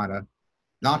back China,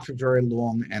 not for very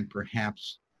long, and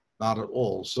perhaps not at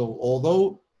all. So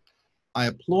although I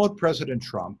applaud President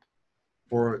Trump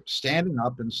for standing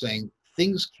up and saying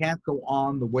things can't go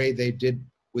on the way they did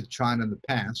with China in the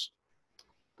past,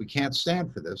 we can't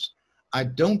stand for this, I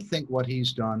don't think what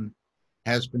he's done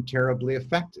has been terribly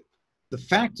effective. The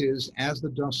fact is, as the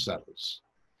dust settles,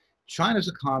 China's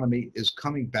economy is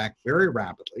coming back very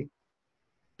rapidly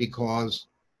because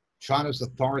China's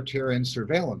authoritarian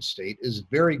surveillance state is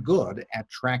very good at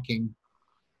tracking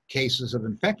cases of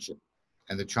infection,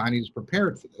 and the Chinese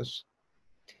prepared for this.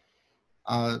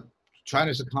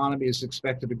 China's economy is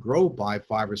expected to grow by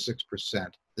 5 or 6%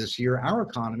 this year. Our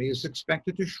economy is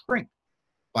expected to shrink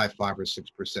by 5 or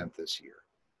 6% this year.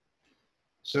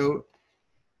 So,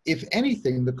 if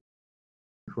anything, the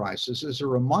crisis is a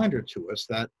reminder to us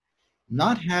that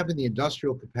not having the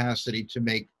industrial capacity to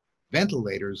make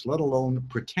ventilators, let alone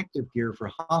protective gear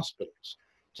for hospitals,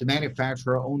 to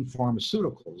manufacture our own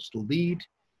pharmaceuticals, to lead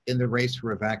in the race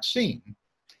for a vaccine,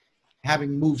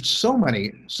 having moved so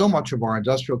much of our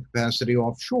industrial capacity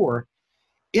offshore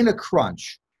in a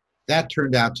crunch, that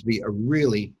turned out to be a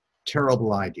really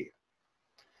terrible idea.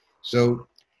 So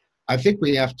I think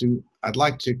I'd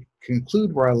like to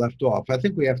conclude where I left off. I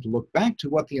think we have to look back to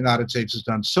what the United States has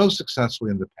done so successfully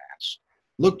in the past,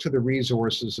 look to the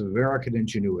resources of American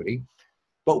ingenuity,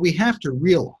 but we have to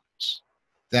realize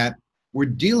that we're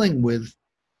dealing with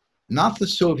not the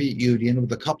Soviet Union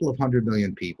with a couple of 100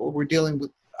 million people. We're dealing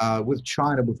with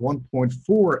China with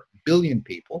 1.4 billion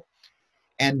people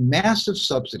and massive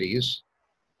subsidies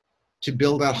to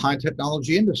build out high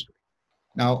technology industry.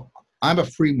 Now, I'm a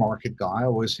free market guy,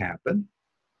 always have been.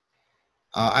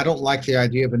 I don't like the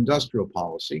idea of industrial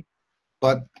policy,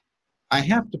 but I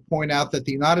have to point out that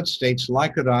the United States,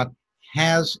 like it or not,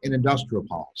 has an industrial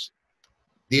policy.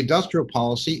 The industrial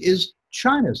policy is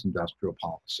China's industrial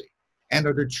policy. And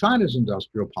under China's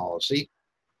industrial policy,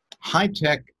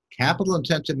 high-tech,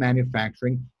 capital-intensive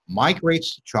manufacturing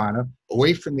migrates to China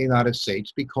away from the United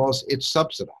States because it's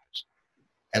subsidized.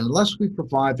 And unless we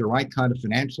provide the right kind of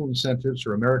financial incentives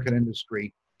for American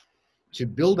industry to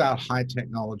build out high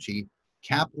technology,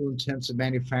 capital-intensive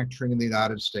manufacturing in the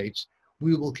United States,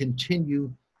 we will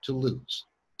continue to lose.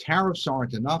 Tariffs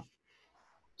aren't enough.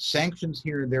 Sanctions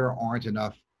here and there aren't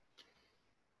enough.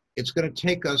 It's going to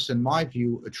take us, in my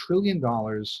view, $1 trillion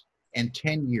and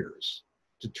 10 years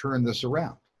to turn this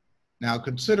around. Now,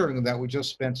 considering that we just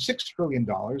spent $6 trillion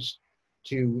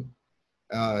to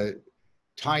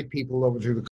tide people over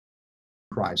through the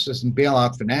crisis and bail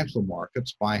out financial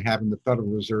markets by having the Federal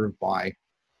Reserve buy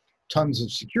tons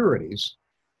of securities,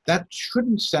 that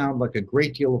shouldn't sound like a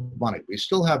great deal of money. We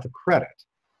still have the credit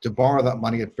to borrow that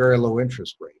money at very low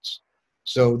interest rates.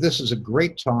 So this is a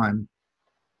great time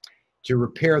to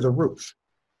repair the roof,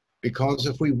 because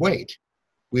if we wait,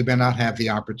 we may not have the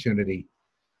opportunity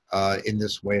in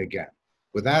this way again.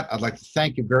 With that, I'd like to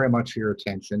thank you very much for your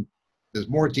attention. There's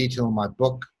more detail in my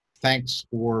book. Thanks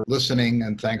for listening,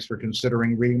 and thanks for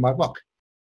considering reading my book.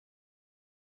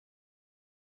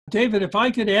 David, if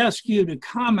I could ask you to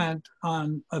comment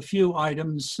on a few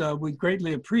items, we'd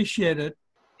greatly appreciate it.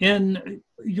 In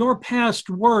your past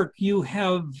work, you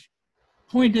have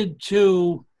pointed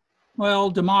to,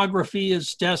 well, demography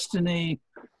is destiny,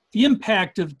 the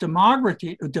impact of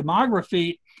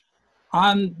demography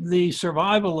on the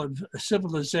survival of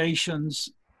civilizations.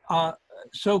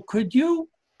 So could you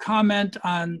comment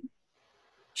on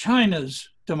China's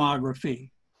demography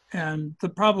and the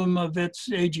problem of its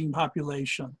aging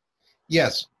population?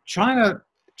 Yes,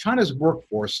 China's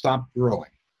workforce stopped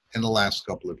growing in the last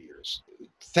couple of years.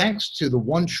 Thanks to the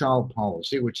one-child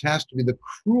policy, which has to be the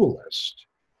cruelest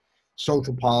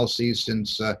social policy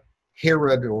since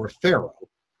Herod or Pharaoh,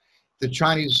 the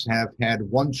Chinese have had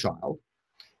one child.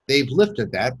 They've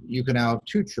lifted that. You can now have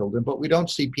 2 children, but we don't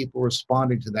see people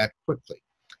responding to that quickly.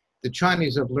 The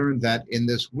Chinese have learned that in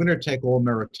this winner-take-all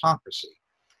meritocracy,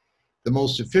 the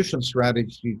most efficient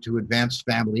strategy to advance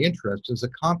family interests is to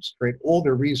concentrate all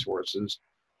their resources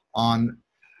on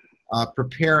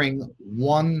preparing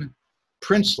one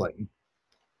princeling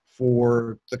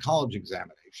for the college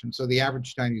examination. So the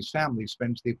average Chinese family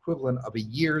spends the equivalent of a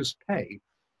year's pay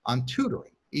on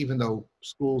tutoring, even though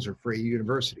schools are free,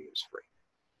 university is free.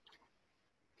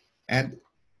 And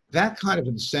that kind of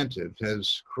incentive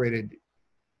has created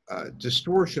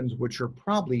distortions which are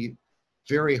probably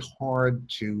very hard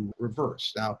to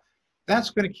reverse. Now, that's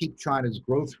going to keep China's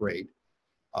growth rate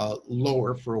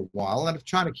lower for a while. And if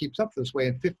China keeps up this way,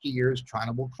 in 50 years,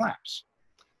 China will collapse.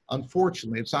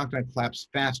 Unfortunately, it's not going to collapse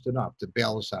fast enough to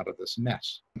bail us out of this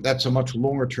mess. That's a much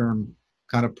longer term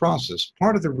kind of process.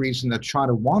 Part of the reason that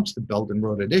China wants the Belt and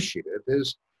Road Initiative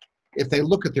is if they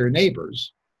look at their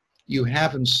neighbors, you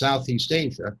have in Southeast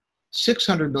Asia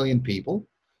 600 million people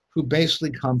who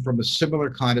basically come from a similar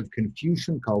kind of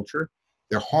Confucian culture.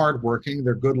 They're hardworking,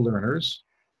 they're good learners,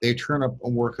 they turn up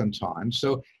and work on time.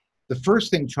 So the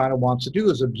first thing China wants to do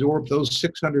is absorb those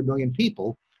 600 million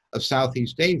people of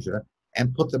Southeast Asia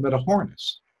and put them at a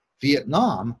harness.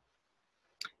 Vietnam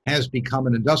has become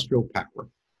an industrial power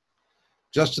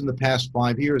just in the past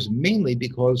 5 years, mainly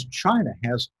because China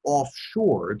has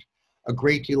offshored a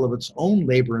great deal of its own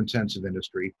labor-intensive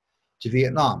industry to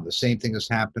Vietnam. The same thing is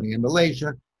happening in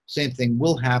Malaysia. Same thing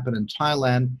will happen in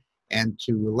Thailand and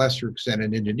to a lesser extent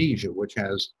in Indonesia, which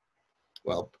has,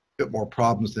 well, a bit more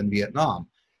problems than Vietnam.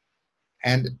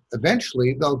 And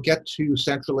eventually they'll get to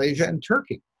Central Asia and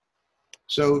Turkey.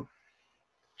 So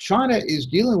China is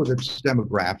dealing with its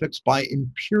demographics by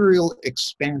imperial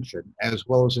expansion as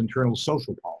well as internal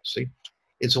social policy.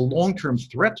 It's a long-term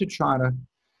threat to China,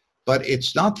 but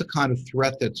it's not the kind of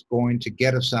threat that's going to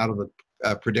get us out of the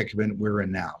predicament we're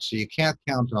in now. So you can't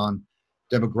count on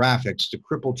demographics to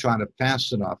cripple China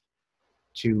fast enough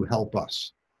to help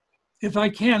us. If I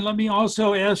can, let me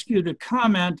also ask you to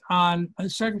comment on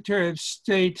Secretary of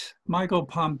State Michael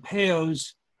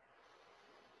Pompeo's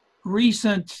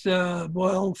recent,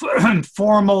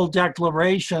 formal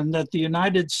declaration that the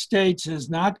United States is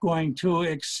not going to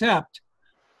accept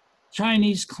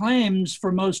Chinese claims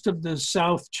for most of the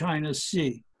South China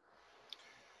Sea.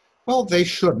 Well, they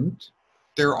shouldn't.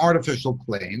 They're artificial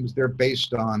claims. They're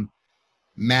based on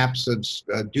maps of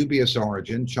dubious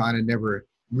origin. China never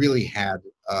really had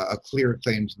a clear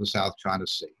claim to the South China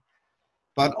Sea.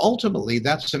 But ultimately,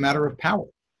 that's a matter of power.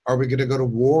 Are we going to go to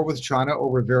war with China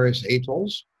over various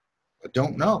atolls? I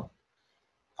don't know.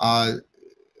 I'm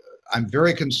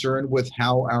very concerned with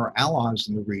how our allies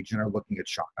in the region are looking at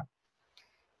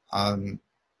China.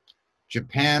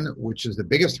 Japan, which is the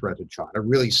biggest threat to China,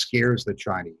 really scares the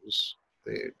Chinese.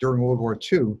 During World War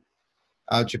II,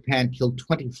 Japan killed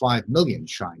 25 million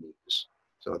Chinese,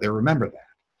 so they remember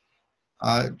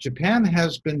that. Japan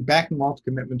has been backing off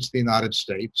commitments to the United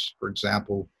States, for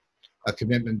example, a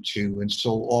commitment to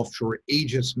install offshore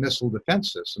Aegis missile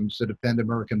defense systems to defend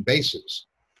American bases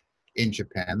in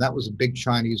Japan. That was a big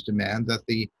Chinese demand that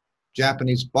the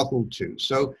Japanese buckled to.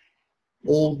 So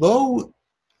although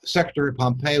Secretary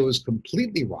Pompeo is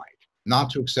completely right not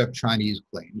to accept Chinese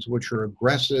claims, which are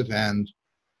aggressive and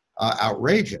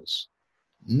outrageous,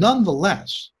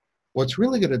 nonetheless, what's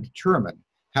really going to determine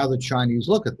how the Chinese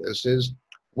look at this is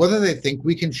whether they think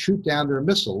we can shoot down their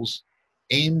missiles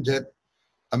aimed at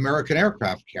American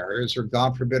aircraft carriers or,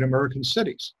 God forbid, American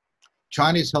cities.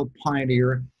 Chinese helped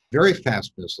pioneer very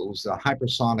fast missiles, the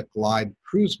hypersonic glide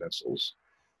cruise missiles,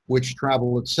 which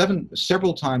travel at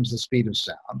several times the speed of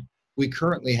sound. We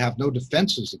currently have no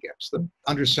defenses against them.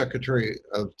 Undersecretary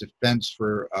of Defense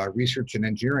for Research and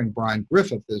Engineering, Brian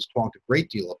Griffith, has talked a great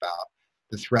deal about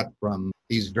the threat from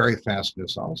these very fast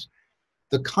missiles.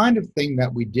 The kind of thing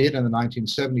that we did in the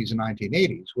 1970s and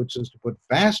 1980s, which is to put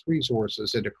vast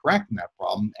resources into cracking that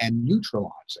problem and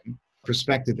neutralizing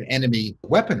prospective enemy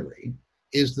weaponry,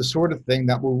 is the sort of thing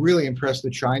that will really impress the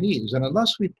Chinese. And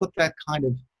unless we put that kind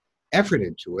of effort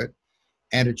into it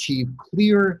and achieve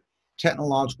clear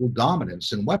technological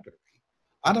dominance in weaponry,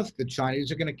 I don't think the Chinese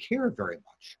are going to care very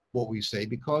much what we say,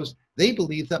 because they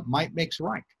believe that might makes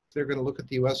right. They're going to look at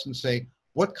the US and say,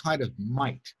 what kind of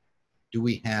might do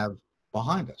we have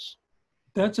behind us?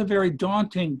 That's a very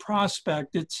daunting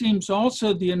prospect. It seems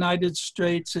also the United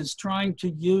States is trying to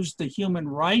use the human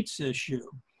rights issue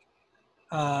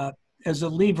as a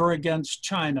lever against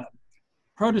China.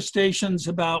 Protestations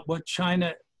about what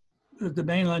China, the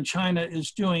mainland China,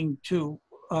 is doing to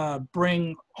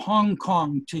bring Hong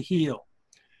Kong to heel.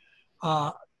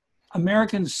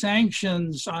 American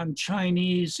sanctions on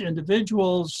Chinese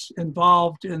individuals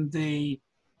involved in the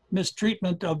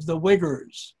mistreatment of the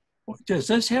Uyghurs. Does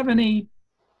this have any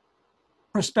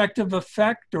prospective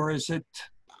effect, or is it?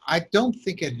 I don't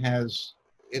think it has.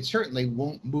 It certainly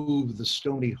won't move the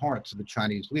stony hearts of the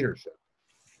Chinese leadership.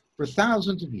 For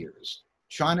thousands of years,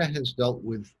 China has dealt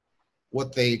with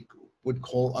what they would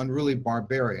call unruly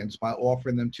barbarians by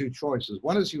offering them two choices.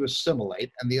 One is you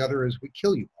assimilate, and the other is we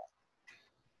kill you all.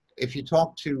 If you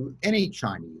talk to any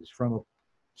Chinese, from a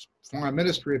foreign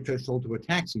ministry official to a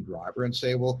taxi driver, and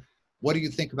say, well, what do you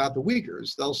think about the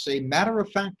Uyghurs? They'll say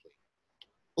matter-of-factly,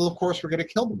 well, of course, we're going to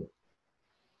kill them all.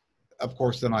 Of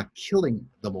course, they're not killing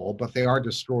them all, but they are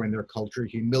destroying their culture,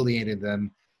 humiliating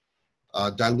them,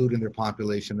 diluting their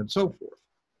population, and so forth.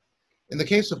 In the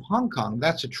case of Hong Kong,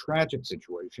 that's a tragic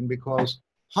situation, because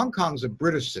Hong Kong is a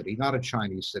British city, not a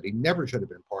Chinese city, never should have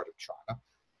been part of China.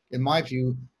 In my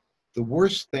view, the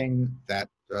worst thing that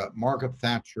Margaret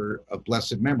Thatcher of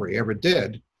blessed memory ever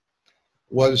did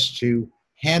was to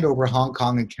hand over Hong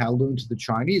Kong and Kowloon to the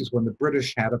Chinese when the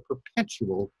British had a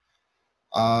perpetual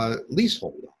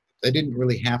leasehold. They didn't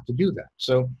really have to do that.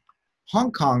 So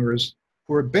Hong Kongers,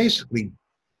 who are basically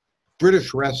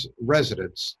British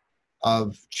residents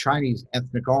of Chinese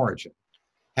ethnic origin,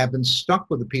 have been stuck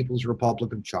with the People's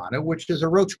Republic of China, which is a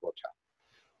roach motel.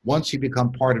 Once you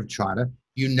become part of China,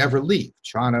 you never leave.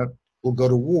 China will go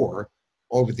to war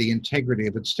over the integrity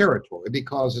of its territory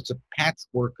because it's a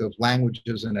patchwork of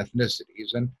languages and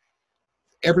ethnicities. And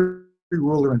every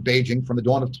ruler in Beijing from the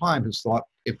dawn of time has thought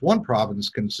if one province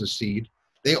can secede,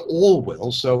 they all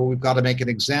will. So we've got to make an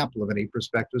example of any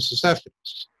prospective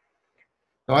secessionists.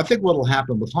 Now, I think what will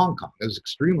happen with Hong Kong is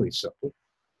extremely simple.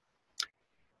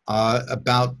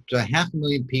 About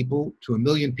 500,000 people to 1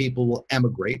 million people will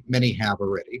emigrate. Many have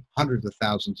already. Hundreds of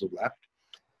thousands have left.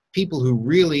 People who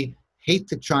really hate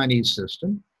the Chinese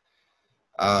system,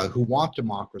 who want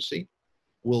democracy,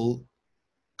 will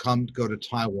go to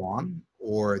Taiwan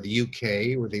or the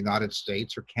UK or the United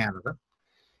States or Canada,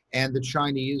 and the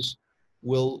Chinese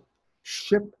will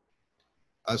ship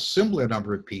a similar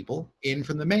number of people in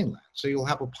from the mainland. So you'll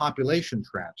have a population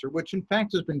transfer, which in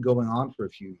fact has been going on for a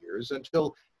few years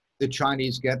until the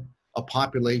Chinese get a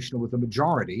population with a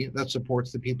majority that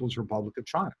supports the People's Republic of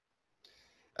China.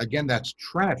 Again, that's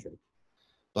tragic,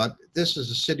 but this is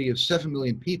a city of 7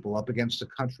 million people up against a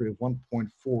country of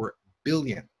 1.4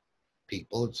 billion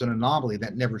people. It's an anomaly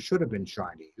that never should have been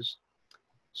Chinese.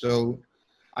 So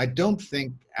I don't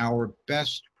think our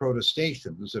best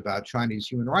protestations about Chinese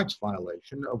human rights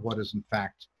violation of what is in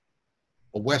fact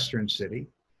a Western city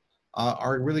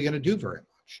are really going to do very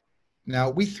much. Now,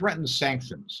 we threatened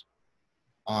sanctions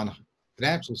on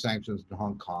financial sanctions in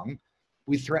Hong Kong.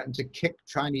 We threatened to kick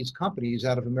Chinese companies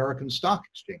out of American stock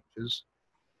exchanges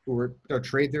who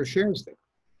trade their shares there.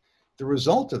 The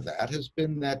result of that has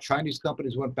been that Chinese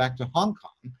companies went back to Hong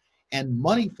Kong and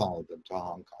money followed them to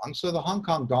Hong Kong. So the Hong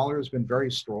Kong dollar has been very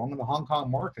strong and the Hong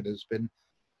Kong market has been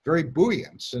very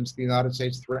buoyant since the United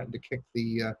States threatened to kick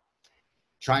the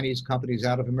Chinese companies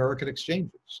out of American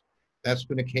exchanges. That's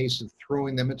been a case of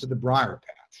throwing them into the briar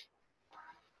patch.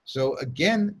 So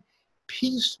again,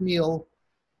 piecemeal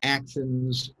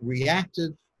actions, reactions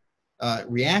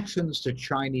to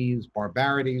Chinese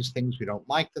barbarities, things we don't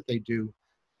like that they do,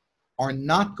 are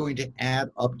not going to add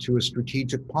up to a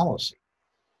strategic policy.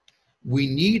 We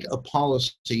need a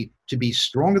policy to be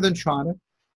stronger than China,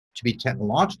 to be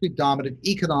technologically dominant,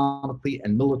 economically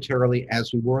and militarily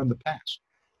as we were in the past.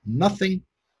 Nothing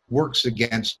works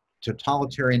against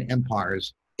totalitarian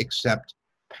empires except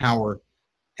power,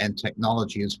 and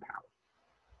technology is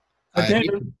power.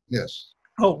 Yes.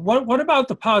 Oh, what about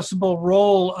the possible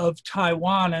role of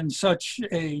Taiwan in such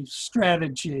a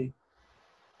strategy?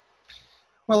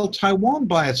 Well, Taiwan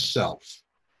by itself,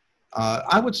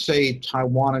 I would say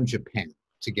Taiwan and Japan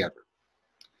together.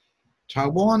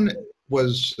 Taiwan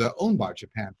was owned by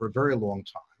Japan for a very long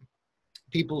time.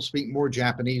 People speak more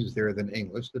Japanese there than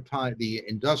English. The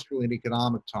industrial and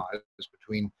economic ties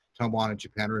between Taiwan and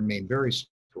Japan remain very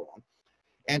strong.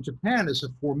 And Japan is a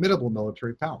formidable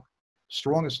military power,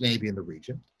 strongest navy in the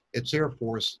region. Its air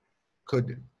force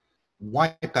could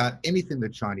wipe out anything the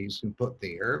Chinese can put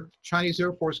there. The Chinese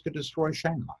Air Force could destroy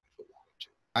Shanghai if it wanted to.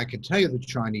 I can tell you the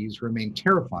Chinese remain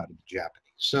terrified of the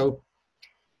Japanese. So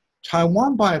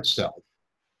Taiwan by itself,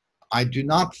 I do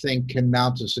not think can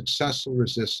mount a successful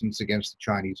resistance against the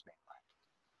Chinese mainland.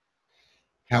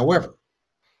 However,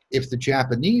 if the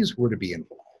Japanese were to be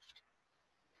involved,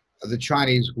 the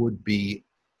Chinese would be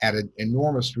at an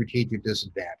enormous strategic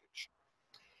disadvantage.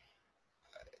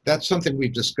 That's something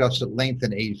we've discussed at length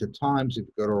in Asia Times. If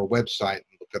you go to our website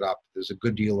and look it up, there's a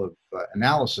good deal of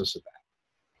analysis of that.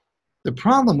 The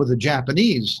problem with the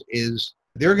Japanese is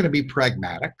they're going to be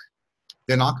pragmatic.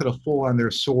 They're not going to fall on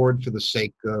their sword for the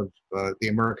sake of the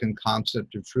American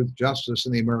concept of truth, justice,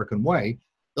 and the American way.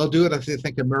 They'll do it if they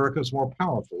think America is more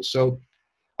powerful. So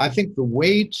I think the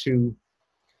way to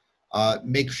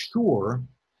make sure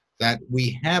that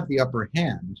we have the upper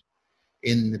hand,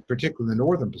 in particularly the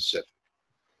Northern Pacific,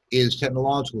 is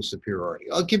technological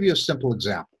superiority. I'll give you a simple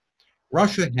example.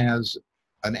 Russia has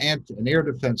an air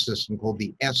defense system called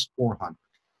the S-400.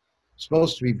 It's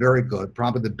supposed to be very good,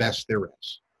 probably the best there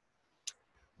is.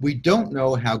 We don't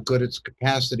know how good its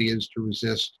capacity is to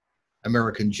resist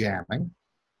American jamming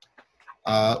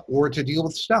or to deal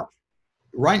with stealth.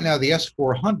 Right now, the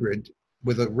S-400,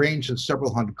 with a range of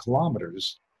several hundred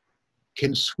kilometers,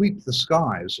 can sweep the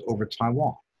skies over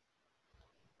Taiwan.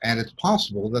 And it's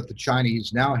possible that the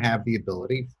Chinese now have the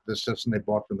ability, the system they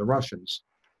bought from the Russians,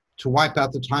 to wipe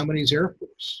out the Taiwanese Air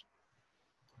Force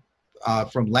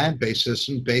from land-based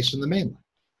systems based in the mainland.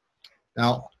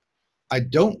 Now, I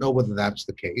don't know whether that's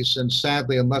the case, and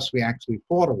sadly, unless we actually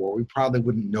fought a war, we probably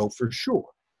wouldn't know for sure.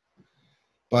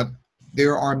 But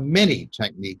there are many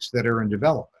techniques that are in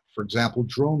development. for example,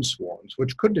 drone swarms,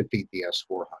 which could defeat the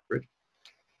S-400.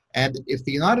 And if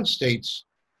the United States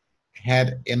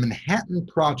had a Manhattan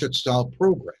Project-style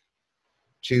program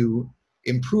to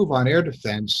improve on air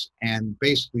defense and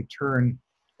basically turn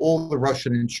all the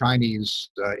Russian and Chinese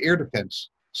air defense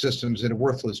systems into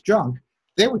worthless junk,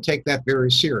 they would take that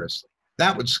very seriously.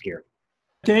 That would scare them.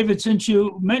 David, since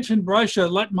you mentioned Russia,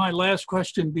 let my last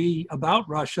question be about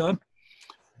Russia.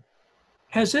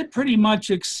 Has it pretty much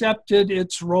accepted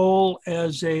its role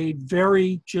as a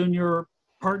very junior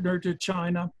partner to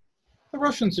China? The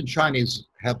Russians and Chinese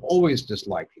have always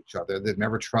disliked each other. They've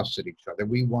never trusted each other.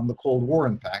 We won the Cold War,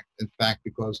 in fact,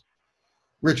 because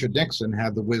Richard Nixon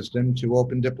had the wisdom to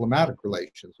open diplomatic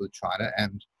relations with China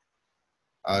and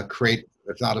create,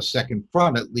 if not a second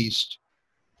front, at least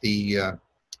the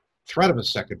threat of a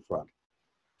second front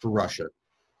for Russia.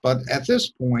 But at this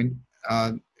point,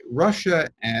 Russia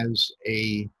as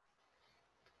a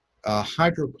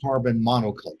hydrocarbon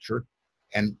monoculture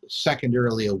and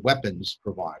secondarily a weapons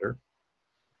provider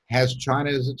has China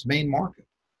as its main market.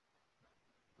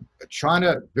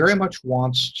 China very much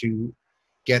wants to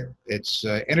get its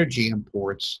energy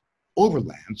imports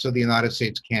overland so the United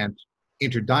States can't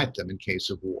interdict them in case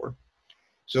of war.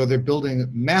 So they're building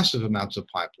massive amounts of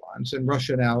pipelines, and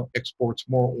Russia now exports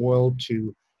more oil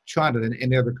to China than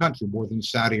any other country, more than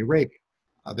Saudi Arabia.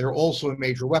 They're also a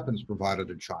major weapons provider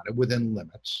to China within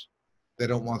limits. They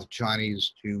don't want the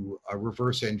Chinese to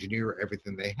reverse engineer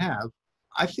everything they have.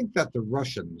 I think that the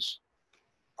Russians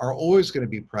are always going to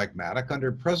be pragmatic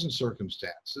under present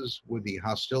circumstances with the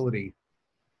hostility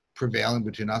prevailing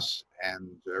between us and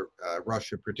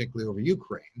Russia, particularly over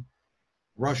Ukraine.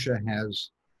 Russia has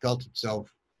felt itself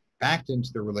backed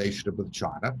into the relationship with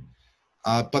China,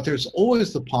 but there's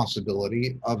always the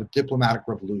possibility of a diplomatic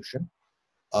revolution,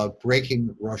 of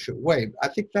breaking Russia away. I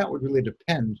think that would really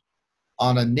depend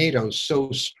on a NATO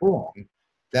so strong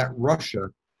that Russia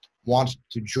wants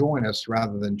to join us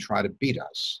rather than try to beat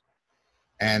us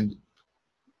and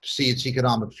see its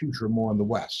economic future more in the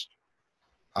West.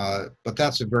 But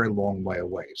that's a very long way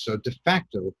away. So de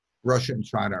facto, Russia and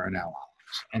China are now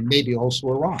allies, and maybe also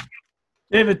Iran.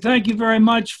 David, thank you very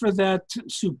much for that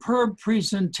superb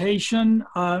presentation,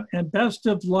 and best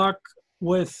of luck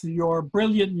with your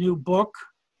brilliant new book,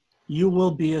 You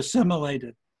Will Be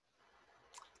Assimilated.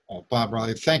 Bob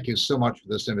Riley, thank you so much for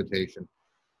this invitation.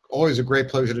 Always a great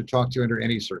pleasure to talk to you under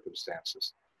any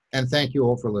circumstances. And thank you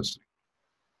all for listening.